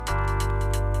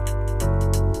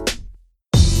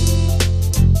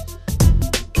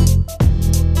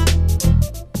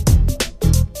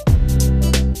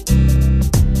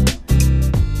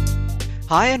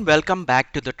Hi, and welcome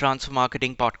back to the Transfer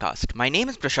Marketing Podcast. My name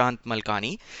is Prashant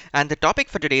Malkani, and the topic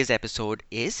for today's episode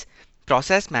is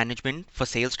process management for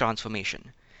sales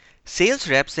transformation. Sales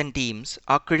reps and teams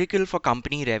are critical for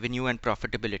company revenue and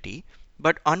profitability,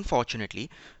 but unfortunately,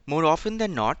 more often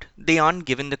than not, they aren't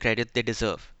given the credit they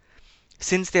deserve.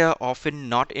 Since they are often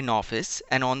not in office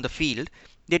and on the field,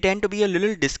 they tend to be a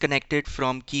little disconnected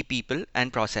from key people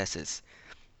and processes.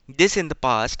 This in the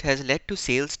past has led to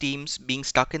sales teams being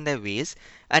stuck in their ways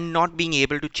and not being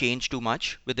able to change too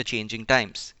much with the changing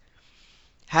times.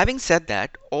 Having said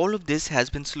that, all of this has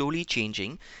been slowly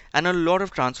changing and a lot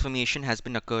of transformation has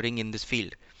been occurring in this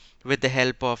field with the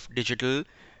help of digital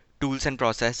tools and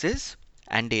processes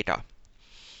and data.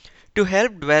 To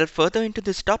help dwell further into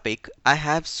this topic, I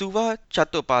have Suva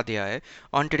Chattopadhyay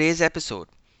on today's episode.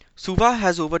 Suva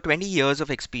has over 20 years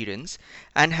of experience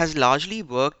and has largely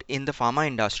worked in the pharma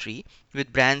industry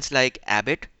with brands like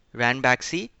Abbott,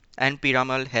 Ranbaxy, and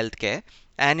Piramal Healthcare,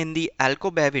 and in the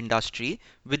Alcobev industry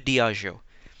with Diageo.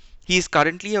 He is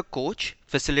currently a coach,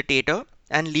 facilitator,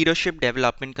 and leadership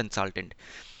development consultant.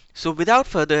 So, without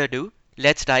further ado,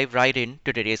 let's dive right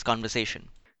into today's conversation.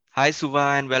 Hi,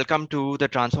 Suva, and welcome to the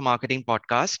Transfer Marketing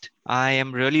Podcast. I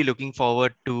am really looking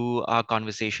forward to our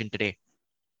conversation today.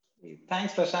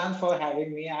 Thanks, Prashant, for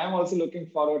having me. I'm also looking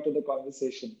forward to the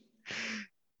conversation.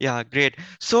 Yeah, great.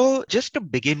 So just to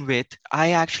begin with,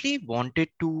 I actually wanted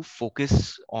to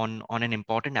focus on an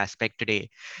important aspect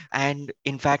today. And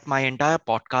in fact, my entire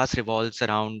podcast revolves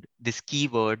around this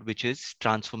keyword, which is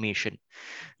transformation.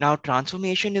 Now,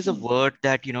 transformation is a Hmm. word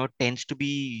that, tends to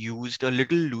be used a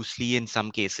little loosely in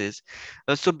some cases.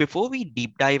 So before we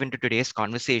deep dive into today's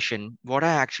conversation, what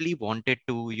I actually wanted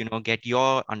to, get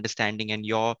your understanding and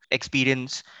your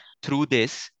experience through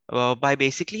this by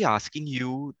basically asking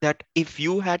you that if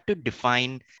you had to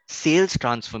define sales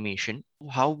transformation,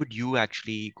 how would you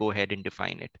actually go ahead and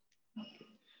define it?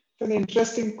 It's an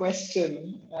interesting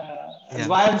question. And Yeah.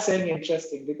 why I'm saying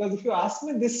interesting, because if you ask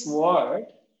me this word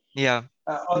Yeah.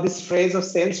 or this phrase of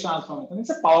sales transformation, it's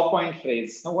a PowerPoint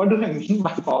phrase. Now, what do I mean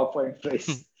by PowerPoint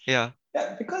phrase? Yeah.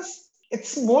 Yeah, because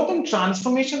it's more than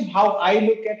transformation. How I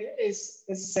look at it is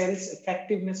sales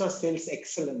effectiveness or sales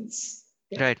excellence.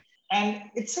 Okay? Right. And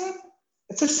it's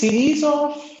a series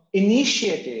of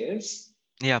initiatives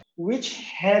Yeah. which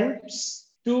helps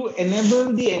to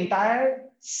enable the entire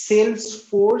sales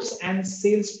force and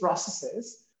sales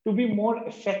processes to be more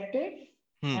effective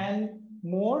Hmm. and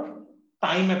more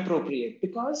time appropriate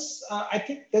because I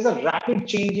think there's a rapid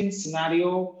change in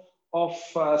scenario of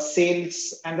sales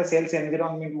and the sales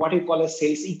environment, what you call a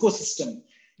sales ecosystem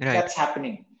Right. that's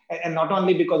happening. And not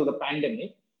only because of the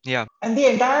pandemic, Yeah. and the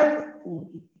entire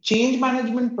change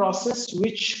management process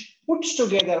which puts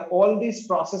together all these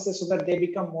processes so that they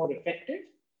become more effective.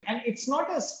 And it's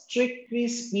not a strictly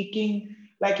speaking,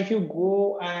 like if you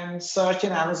go and search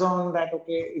in Amazon that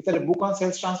okay, is there a book on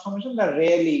sales transformation, that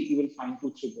rarely you will find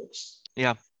 2 3 books.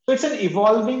 Yeah. So it's an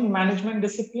evolving management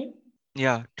discipline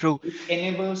Yeah. True. which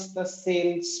enables the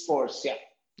sales force. Yeah.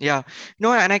 Yeah,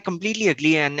 no, and I completely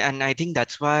agree. And I think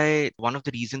that's why one of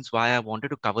the reasons why I wanted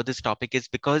to cover this topic is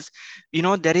because,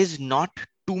 there is not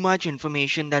too much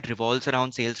information that revolves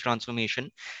around sales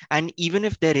transformation. And even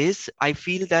if there is, I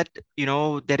feel that,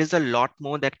 there is a lot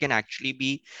more that can actually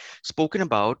be spoken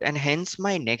about. And hence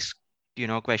my next,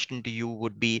 question to you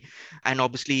would be, and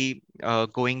obviously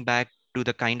going back to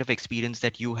the kind of experience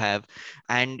that you have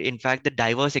and in fact the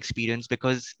diverse experience,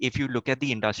 because if you look at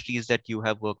the industries that you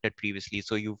have worked at previously,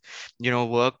 so you've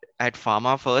worked at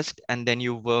pharma first and then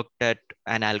you worked at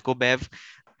an alcobev.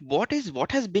 What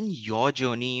has been your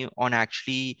journey on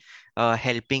actually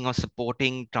helping or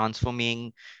supporting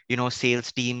transforming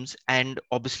sales teams and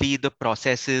obviously the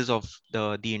processes of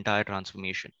the entire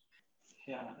transformation?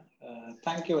 Yeah.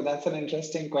 Thank you. That's an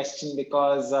interesting question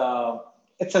because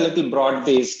it's a little broad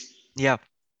based. Yeah.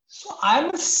 So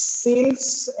I'm a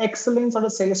sales excellence or a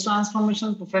sales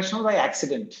transformation professional by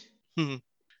accident. Hmm.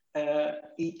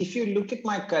 If you look at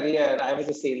my career, I was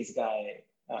a sales guy.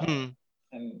 Hmm.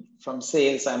 And from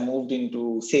sales, I moved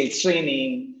into sales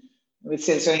training. With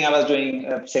sales training, I was doing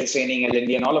sales training,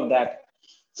 L&D, and all of that.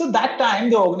 So that time,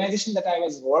 the organization that I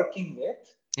was working with,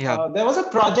 Yeah. there was a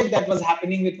project that was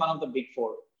happening with one of the big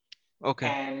four, Okay.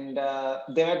 and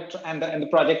they were and the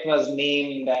project was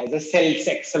named as a sales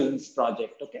excellence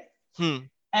project. Okay, Hmm.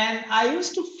 and I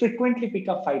used to frequently pick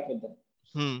a fight with them,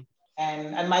 Hmm.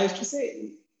 and I used to say,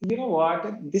 you know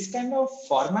what, this kind of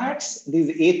formats, these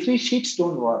A3 sheets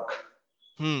don't work.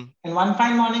 Hmm. And one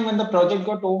fine morning when the project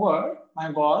got over,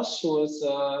 my boss, who was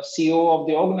CEO of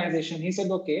the organization, he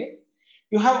said, okay,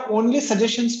 you have only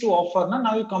suggestions to offer,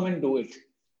 now you come and do it.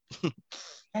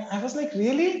 And I was like,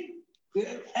 really?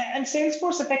 And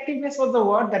Salesforce effectiveness was the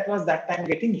word that was that time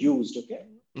getting used. Okay,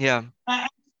 Yeah. and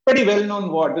pretty well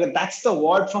known word because that's the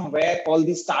word from where all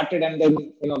this started, and then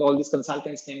all these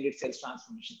consultants named it sales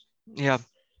transformation. Yeah.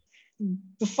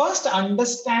 The first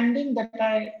understanding that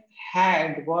I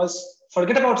had was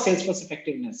forget about Salesforce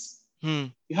effectiveness. Hmm.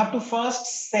 You have to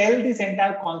first sell this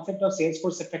entire concept of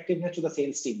Salesforce effectiveness to the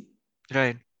sales team.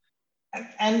 Right.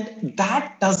 And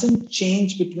that doesn't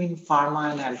change between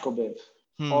pharma and Alcobev.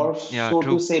 Hmm. Or Yeah. so to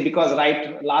True. say, because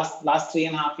last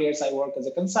 3.5 years I work as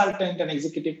a consultant and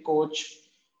executive coach,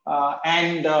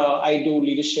 and I do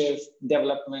leadership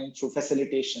development through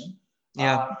facilitation.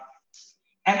 Yeah. Uh,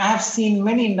 and I have seen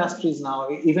many industries now,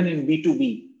 even in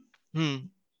B2B. Hmm.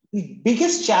 The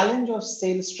biggest challenge of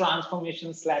sales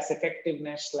transformation slash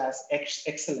effectiveness slash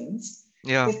excellence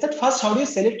Yeah. is that first, how do you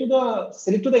sell it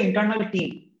to the internal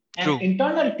team? And True.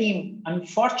 internal team,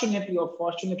 unfortunately or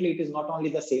fortunately, it is not only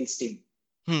the sales team.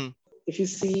 Hmm. If you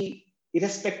see,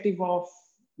 irrespective of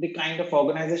the kind of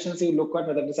organizations you look at,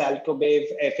 whether it's Alcobev,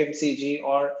 FMCG,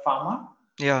 or pharma,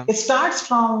 Yeah. it starts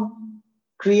from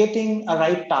creating a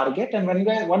right target. And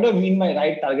what do I mean by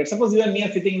right target? Suppose you and me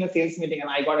are sitting in a sales meeting and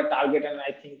I got a target and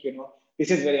I think, this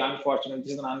is very unfortunate.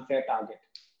 This is an unfair target.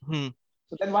 Hmm.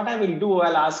 So then what I will do,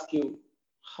 I'll ask you,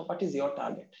 what is your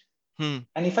target? Hmm.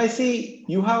 And if I see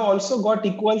you have also got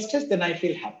equal stress, then I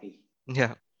feel happy.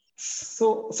 Yeah.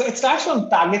 So it starts from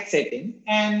target setting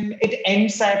and it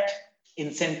ends at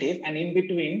incentive. And in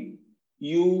between,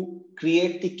 you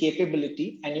create the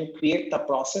capability and you create the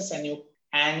process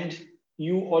and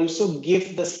you also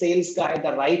give the sales guy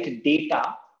the right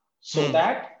data so Hmm.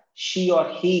 that she or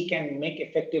he can make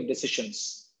effective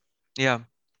decisions Yeah.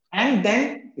 and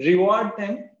then reward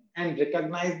them and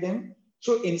recognize them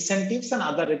through incentives and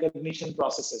other recognition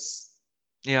processes.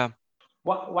 Yeah.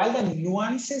 While the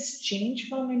nuances change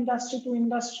from industry to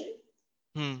industry,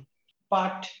 Hmm.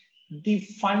 but the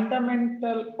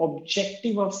fundamental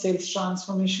objective of sales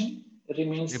transformation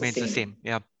remains the Remains the same. same.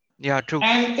 Yeah. Yeah. True.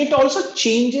 And it also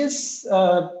changes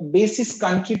basis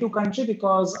country to country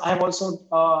because I have also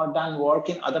done work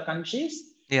in other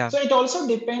countries. Yeah. So it also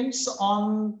depends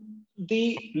on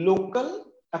the local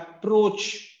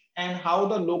approach and how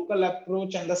the local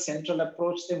approach and the central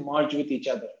approach they merge with each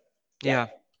other. Yeah. Yeah.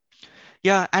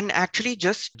 Yeah, and actually,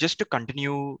 just to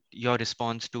continue your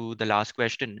response to the last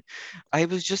question, I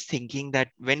was just thinking that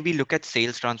when we look at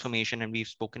sales transformation, and we've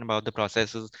spoken about the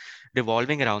processes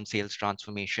revolving around sales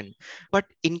transformation, but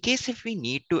in case if we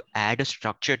need to add a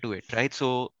structure to it, right?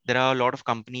 So there are a lot of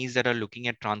companies that are looking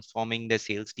at transforming their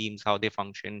sales teams, how they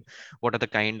function, what are the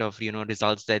kind of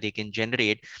results that they can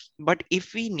generate. But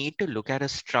if we need to look at a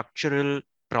structural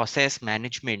process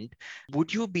management,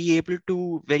 would you be able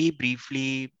to very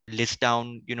briefly list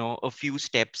down, a few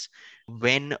steps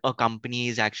when a company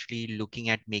is actually looking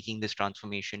at making this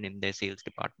transformation in their sales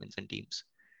departments and teams?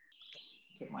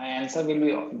 My answer will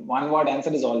be one word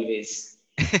answer is always.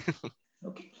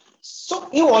 Okay. So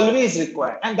you always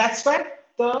require, and that's why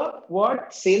the word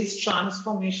sales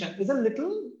transformation is a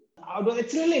little,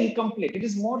 it's a little incomplete. It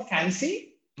is more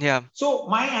fancy. Yeah. So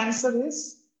my answer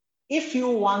is if you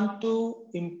want to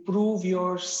improve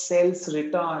your sales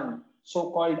return,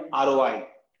 so-called ROI,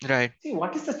 Right. see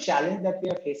what is the challenge that we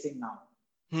are facing now?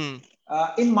 Hmm.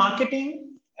 In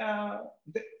marketing,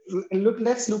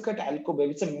 let's look at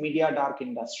Alcobev. It's a media dark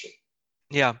industry.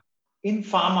 Yeah. In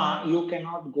pharma, you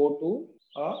cannot go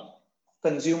to a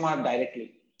consumer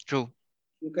directly. True.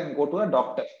 You can go to a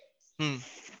doctor. Hmm.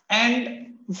 And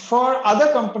for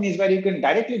other companies where you can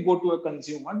directly go to a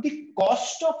consumer, the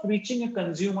cost of reaching a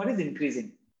consumer is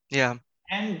increasing. Yeah.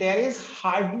 And there is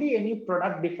hardly any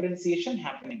product differentiation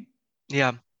happening.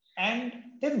 Yeah. And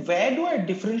then where do I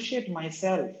differentiate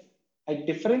myself? I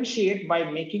differentiate by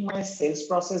making my sales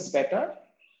process better,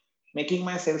 making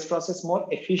my sales process more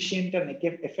efficient and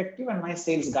effective, and my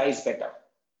sales guys better.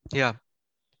 Yeah.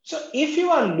 So if you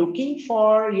are looking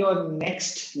for your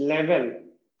next level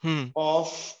Hmm. of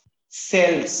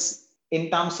sales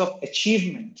in terms of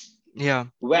achievement, Yeah.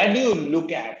 where do you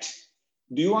look at?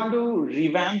 Do you want to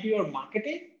revamp your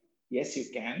marketing? Yes, you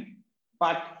can.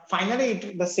 But finally,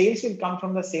 the sales will come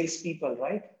from the salespeople,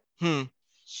 right? Hmm.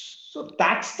 So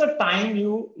that's the time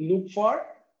you look for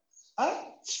a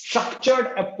structured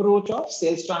approach of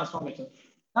sales transformation.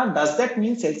 Now, does that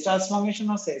mean sales transformation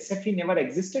or SFE never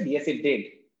existed? Yes, it did.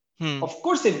 Hmm. Of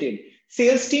course it did.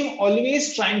 Sales team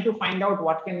always trying to find out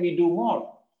what can we do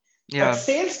more. But Yeah.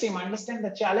 sales team, understand the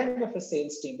challenge of a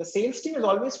sales team. The sales team is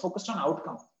always focused on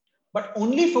outcome. But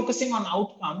only focusing on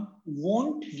outcome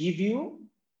won't give you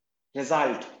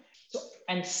result. So,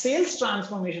 and sales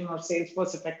transformation or sales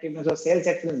force effectiveness or sales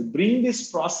excellence bring this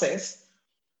process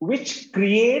which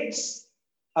creates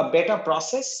a better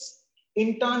process,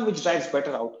 in turn, which drives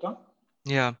better outcome.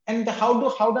 Yeah. And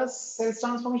how does sales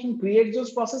transformation create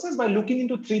those processes? By looking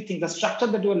into three things, the structure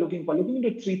that you are looking for, looking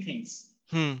into three things.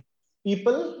 Hmm.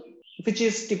 People, which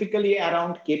is typically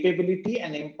around capability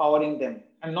and empowering them.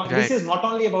 And not this Right. is not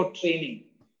only about training.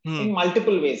 Hmm. In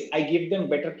multiple ways, I give them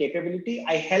better capability.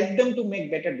 I help them to make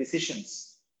better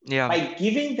decisions Yeah. by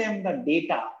giving them the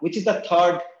data, which is the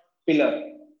third pillar.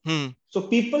 Hmm. So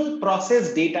people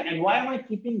process data. And why am I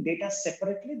keeping data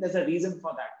separately? There's a reason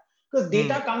for that. Because Hmm.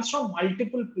 data comes from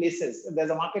multiple places. There's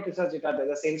a market research data,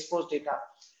 there's a Salesforce data,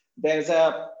 there's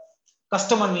a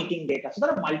customer meeting data. So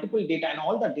there are multiple data, and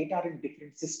all the data are in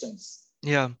different systems.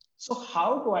 Yeah. So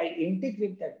how do I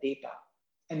integrate that data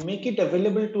and make it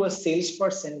available to a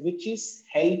salesperson, which is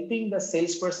helping the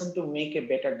salesperson to make a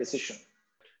better decision?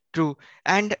 True.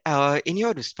 And in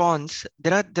your response,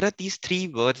 there are these three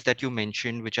words that you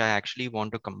mentioned, which I actually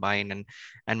want to combine,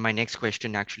 and my next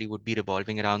question actually would be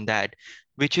revolving around that,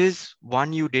 which is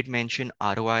one, you did mention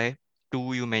ROI,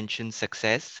 two, you mentioned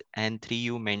success, and three,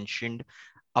 you mentioned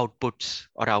outputs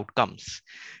or outcomes.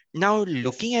 Now, Yes.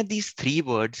 looking at these three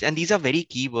words, and these are very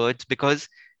key words because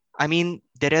I mean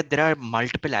there are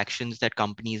multiple actions that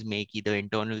companies make, either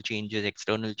internal changes,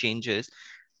 external changes,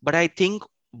 but I think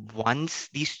once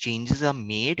these changes are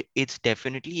made, it's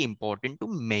definitely important to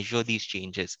measure these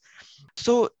changes.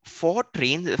 So for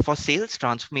sales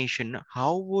transformation,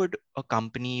 how would a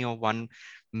company or one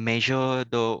measure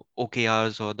the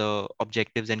OKRs or the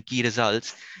objectives and key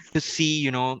results to see,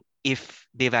 if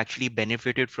they've actually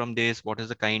benefited from this, what is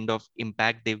the kind of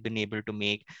impact they've been able to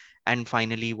make, and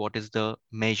finally, what is the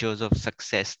measures of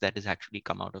success that has actually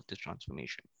come out of this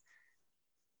transformation?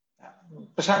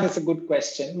 Prashant, that's a good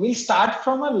question. We'll start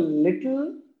from a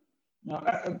little,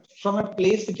 from a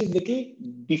place which is little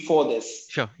before this.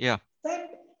 Sure. Yeah. That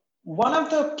one of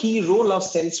the key role of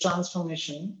sales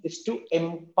transformation is to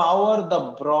empower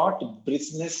the broad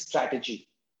business strategy.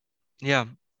 Yeah.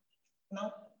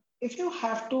 Now, if you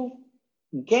have to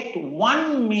get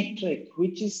one metric,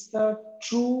 which is the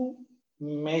true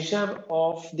measure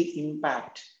of the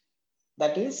impact,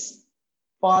 that is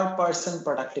per person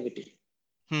productivity.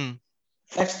 Hmm.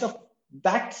 That's the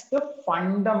that's the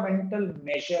fundamental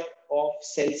measure of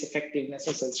sales effectiveness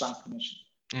or sales transformation.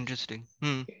 Interesting.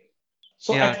 Hmm.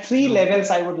 So Yeah. at three True. levels,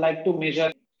 I would like to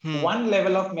measure. Hmm. One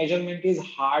level of measurement is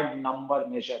hard number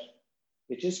measure,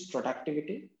 which is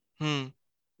productivity, Hmm.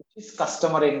 which is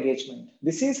customer engagement.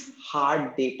 This is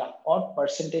hard data or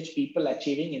percentage people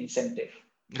achieving incentive.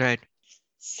 Right.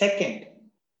 Second,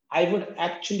 I would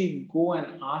actually go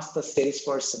and ask the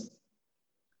salesperson,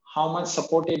 how much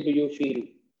supported do you feel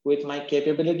with my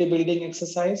capability building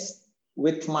exercise,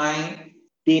 with my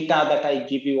data that I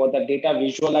give you, or the data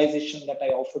visualization that I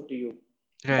offer to you?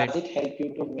 Right. Does it help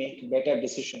you to make better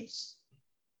decisions?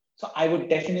 So I would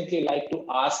definitely like to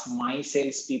ask my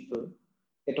salespeople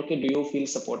that, okay, do you feel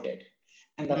supported?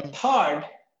 And the Hmm. third,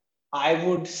 I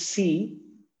would see,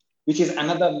 which is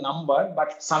another number,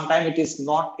 but sometimes it is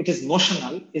not, it is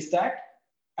notional, is that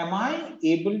am I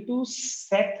able to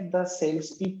set the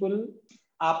salespeople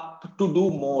up to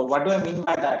do more? What do I mean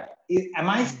by that? Hmm.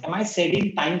 Am I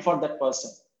setting time for that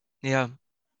person? Yeah.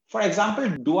 For example,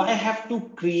 do I have to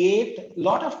create a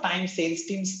lot of time sales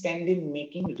teams spend in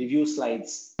making review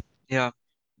slides? Yeah.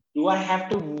 Do I have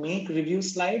to make review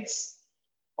slides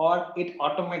or it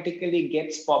automatically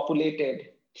gets populated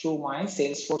through my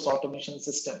Salesforce automation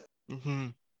system? Hmm.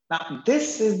 Now,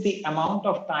 this is the amount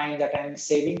of time that I'm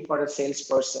saving for a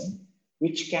salesperson,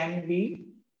 which can be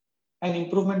an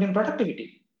improvement in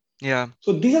productivity. Yeah.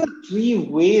 So these are the three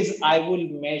ways I will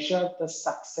measure the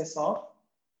success of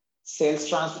sales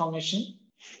transformation.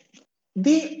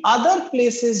 The other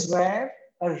places where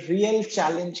a real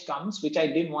challenge comes, which I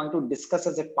didn't want to discuss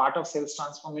as a part of sales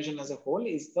transformation as a whole,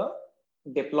 is the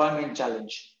deployment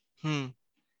challenge. Hmm.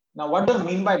 Now, what do I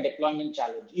mean by deployment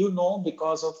challenge?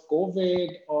 Because of COVID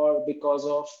or because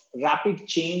of rapid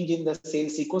change in the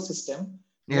sales ecosystem,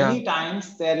 Yeah. many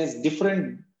times there is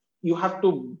different, you have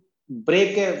to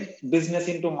break a business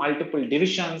into multiple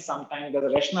divisions. Sometimes there's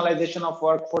a rationalization of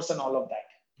workforce and all of that.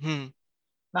 Hmm.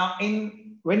 Now,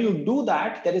 in when you do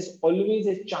that, there is always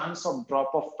a chance of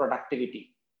drop of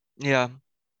productivity. Yeah.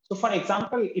 So, for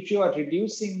example, if you are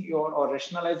reducing your or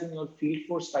rationalizing your field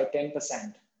force by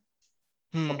 10%,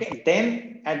 Hmm. okay,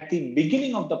 then at the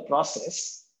beginning of the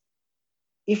process,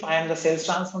 if I am the sales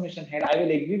transformation head, I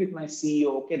will agree with my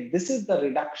CEO, okay, this is the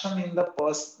reduction in the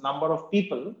first number of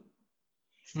people,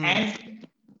 Hmm. and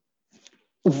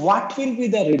what will be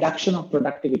the reduction of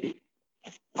productivity?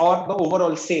 or the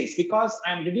overall sales, because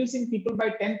I'm reducing people by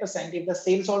 10%. If the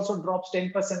sales also drops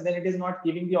 10%, then it is not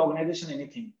giving the organization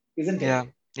anything, isn't Yeah. it?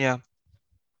 Yeah.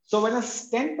 So when a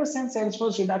 10% sales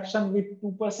force reduction with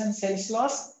 2% sales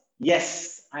loss,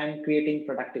 yes, I'm creating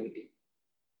productivity.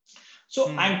 So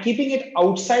Hmm. I'm keeping it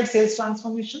outside sales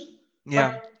transformation,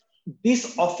 Yeah. but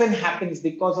this often happens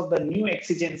because of the new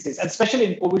exigencies, especially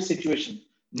in COVID situation.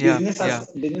 Yeah. Yeah.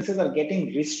 Businesses are getting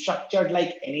restructured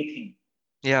like anything.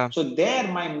 Yeah. So there,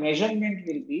 my measurement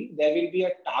will be, there will be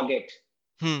a target.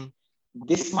 Hmm.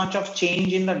 This much of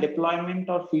change in the deployment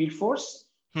or field force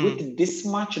Hmm. with this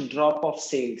much drop of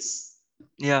sales.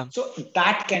 Yeah. So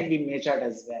that can be measured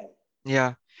as well.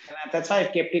 Yeah. And that's why I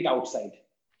kept it outside.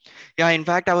 Yeah, in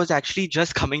fact, I was actually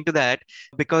just coming to that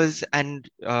because, and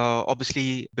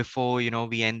obviously, before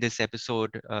we end this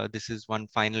episode, this is one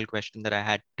final question that I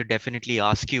had to definitely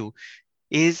ask you: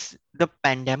 is the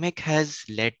pandemic has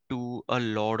led to a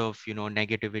lot of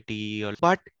negativity,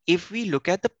 but if we look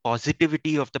at the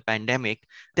positivity of the pandemic,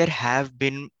 there have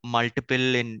been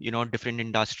multiple in different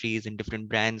industries and different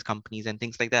brands, companies, and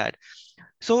things like that.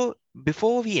 So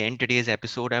before we end today's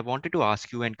episode, I wanted to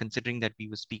ask you, and considering that we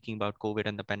were speaking about COVID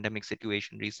and the pandemic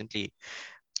situation recently,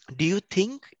 do you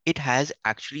think it has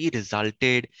actually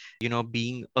resulted,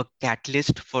 being a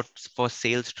catalyst for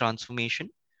sales transformation?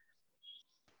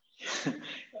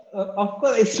 Of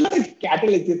course, it's not a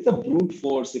catalyst, it's a brute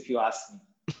force, if you ask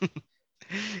me.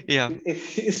 Yeah.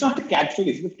 It's not a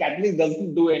catalyst. The catalyst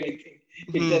doesn't do anything.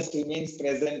 It Hmm. just remains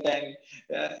present, and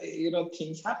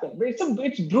things happen. But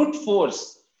it's brute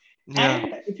force. Yeah.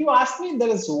 And if you ask me, there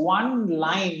is one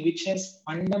line which has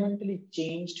fundamentally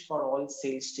changed for all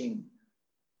sales team,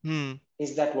 Hmm.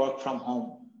 is that work from home.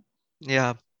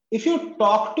 Yeah. If you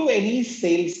talk to any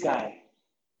sales guy,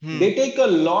 Hmm. they take a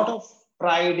lot of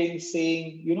pride in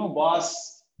saying,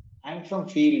 boss, I'm from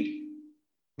field.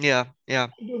 Yeah. Yeah.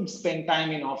 I don't spend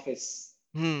time in office.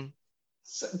 Hmm.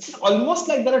 So it's almost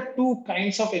like there are two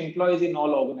kinds of employees in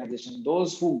all organizations: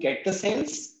 those who get the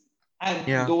sales and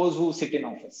Yeah. those who sit in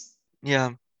office. Yeah.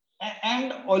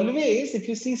 And always, if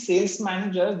you see sales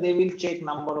managers, they will check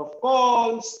number of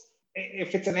calls.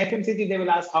 If it's an FMCG, they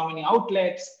will ask how many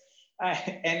outlets.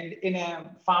 And in a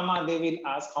pharma, they will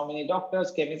ask how many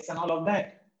doctors, chemists, and all of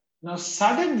that. Now,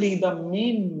 suddenly, the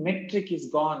main metric is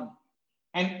gone.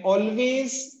 And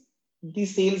always, the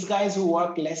sales guys who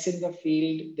work less in the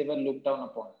field, they were looked down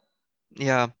upon.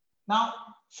 Yeah. Now,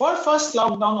 for first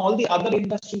lockdown, all the other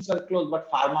industries were closed,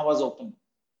 but pharma was open.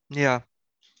 Yeah.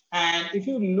 And if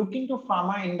you look into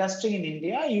pharma industry in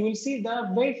India, you will see there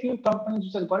are very few companies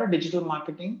which have got a digital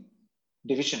marketing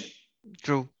division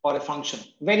True. or a function.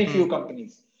 Very Hmm. few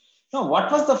companies. Now,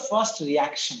 what was the first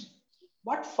reaction?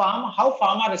 How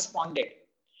pharma responded?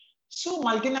 So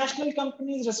multinational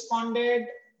companies responded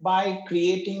by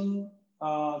creating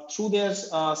through their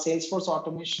Salesforce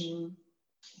automation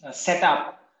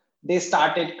setup. They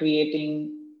started creating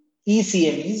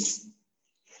ECMEs,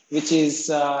 which is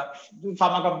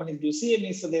pharma companies do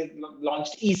CMEs, so they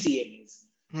launched ECMEs.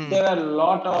 Hmm. There were a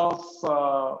lot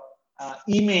of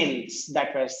emails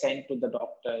that were sent to the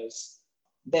doctors.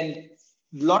 Then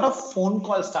a lot of phone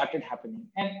calls started happening.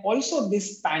 And also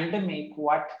this pandemic,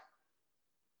 what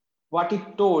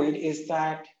it told is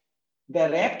that the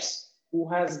reps who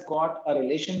has got a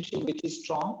relationship which is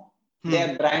strong, Hmm.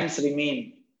 their brands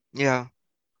remain. Yeah.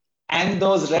 And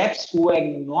those reps who were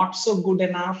not so good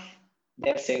enough,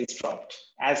 their sales dropped.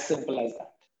 As simple as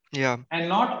that. Yeah. And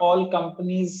not all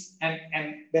companies, and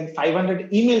then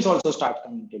 500 emails also start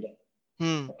coming to them.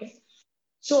 Hmm. Okay.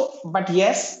 So, but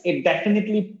yes, it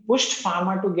definitely pushed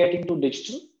pharma to get into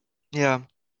digital. Yeah.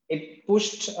 It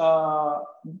pushed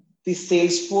the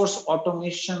Salesforce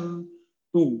automation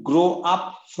to grow up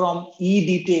from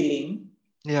e-detailing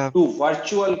Yeah. to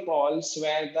virtual calls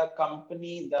where the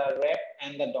company, the rep,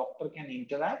 and the doctor can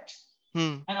interact.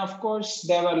 Hmm. And of course,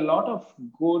 there were a lot of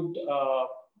good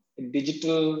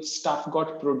digital stuff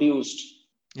got produced.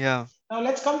 Yeah. Now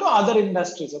let's come to other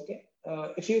industries. Okay,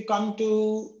 if you come to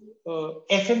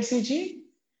FMCG,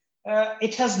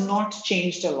 it has not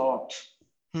changed a lot.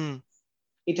 Hmm.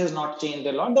 It has not changed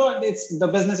a lot, though the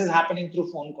business is happening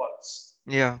through phone calls.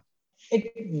 Yeah.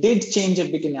 It did change a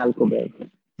bit in Alcobev.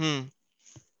 Hmm.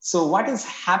 So what is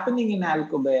happening in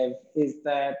Alcobev is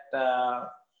that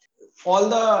all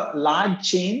the large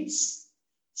chains,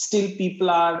 still people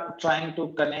are trying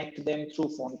to connect them through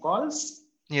phone calls.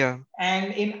 Yeah.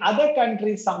 And in other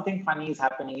countries, something funny is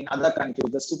happening in other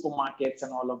countries, the supermarkets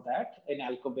and all of that in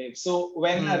Alcobev. So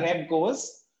when a Hmm. rep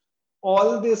goes,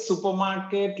 all the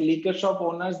supermarket, liquor shop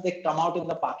owners, they come out in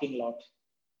the parking lot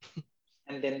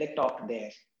and then they talk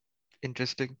there.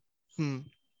 Interesting. Hmm.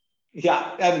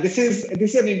 Yeah, and this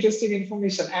is an interesting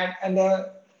information, and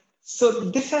so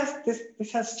this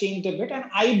has changed a bit, and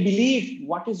I believe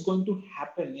what is going to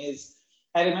happen is,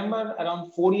 I remember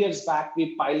around 4 years back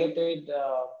we piloted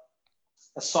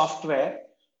a software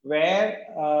where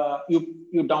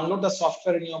you download the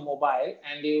software in your mobile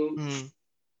and you Hmm.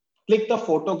 click the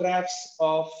photographs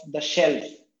of the shelf,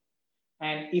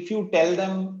 and if you tell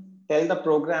the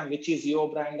program which is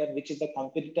your brand and which is the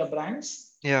competitor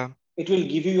brands, Yeah. it will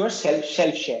give you your shelf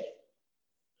share.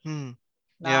 Hmm.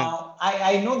 Yeah. Now,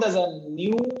 I know there's a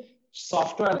new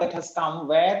software that has come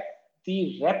where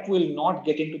the rep will not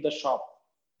get into the shop.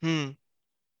 Hmm.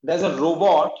 There's a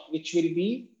robot which will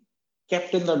be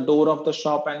kept in the door of the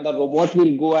shop, and the robot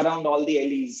will go around all the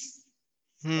alleys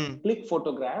Hmm. and click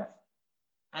photograph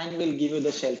and will give you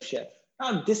the shelf share.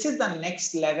 Now, this is the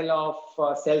next level of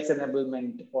sales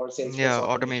enablement or Salesforce Yeah.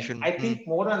 automation. Automation. I think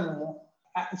more and more,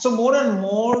 so more and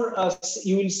more,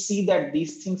 you will see that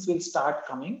these things will start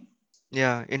coming.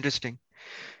 Yeah. Interesting.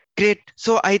 Great.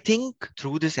 So I think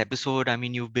through this episode, I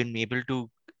mean, you've been able to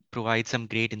provide some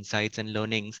great insights and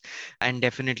learnings, and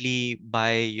definitely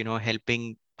by,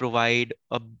 helping provide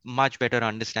a much better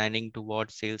understanding to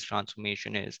what sales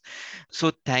transformation is.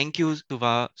 So thank you,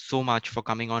 Suva, so much for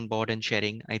coming on board and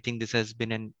sharing. I think this has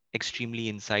been an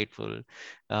extremely insightful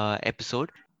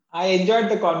episode. I enjoyed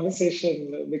the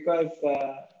conversation because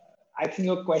I think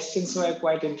your questions were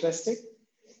quite interesting.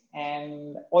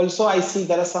 And also, I see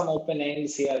there are some open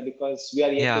ends here because we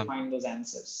are yet to Yeah, find those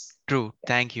answers. true. Yeah.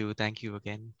 Thank you. Thank you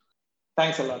again.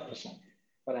 Thanks a lot, Prashant,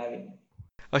 for having me.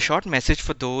 A short message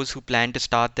for those who plan to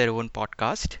start their own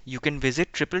podcast. You can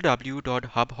visit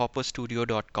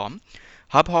www.hubhopperstudio.com.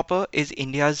 Hubhopper is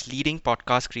India's leading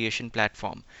podcast creation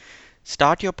platform.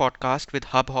 Start your podcast with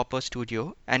Hubhopper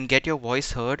Studio and get your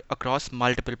voice heard across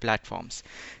multiple platforms.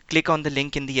 Click on the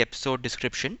link in the episode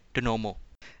description to know more.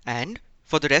 And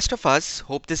for the rest of us,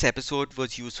 hope this episode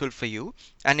was useful for you.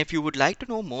 And if you would like to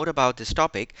know more about this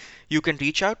topic, you can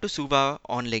reach out to Suva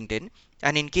on LinkedIn.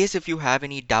 And in case if you have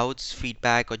any doubts,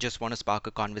 feedback, or just want to spark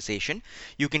a conversation,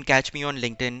 you can catch me on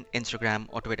LinkedIn, Instagram,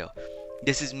 or Twitter.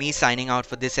 This is me signing out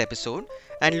for this episode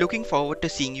and looking forward to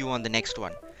seeing you on the next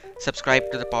one. Subscribe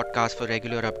to the podcast for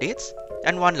regular updates.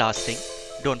 And one last thing,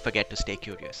 don't forget to stay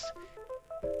curious.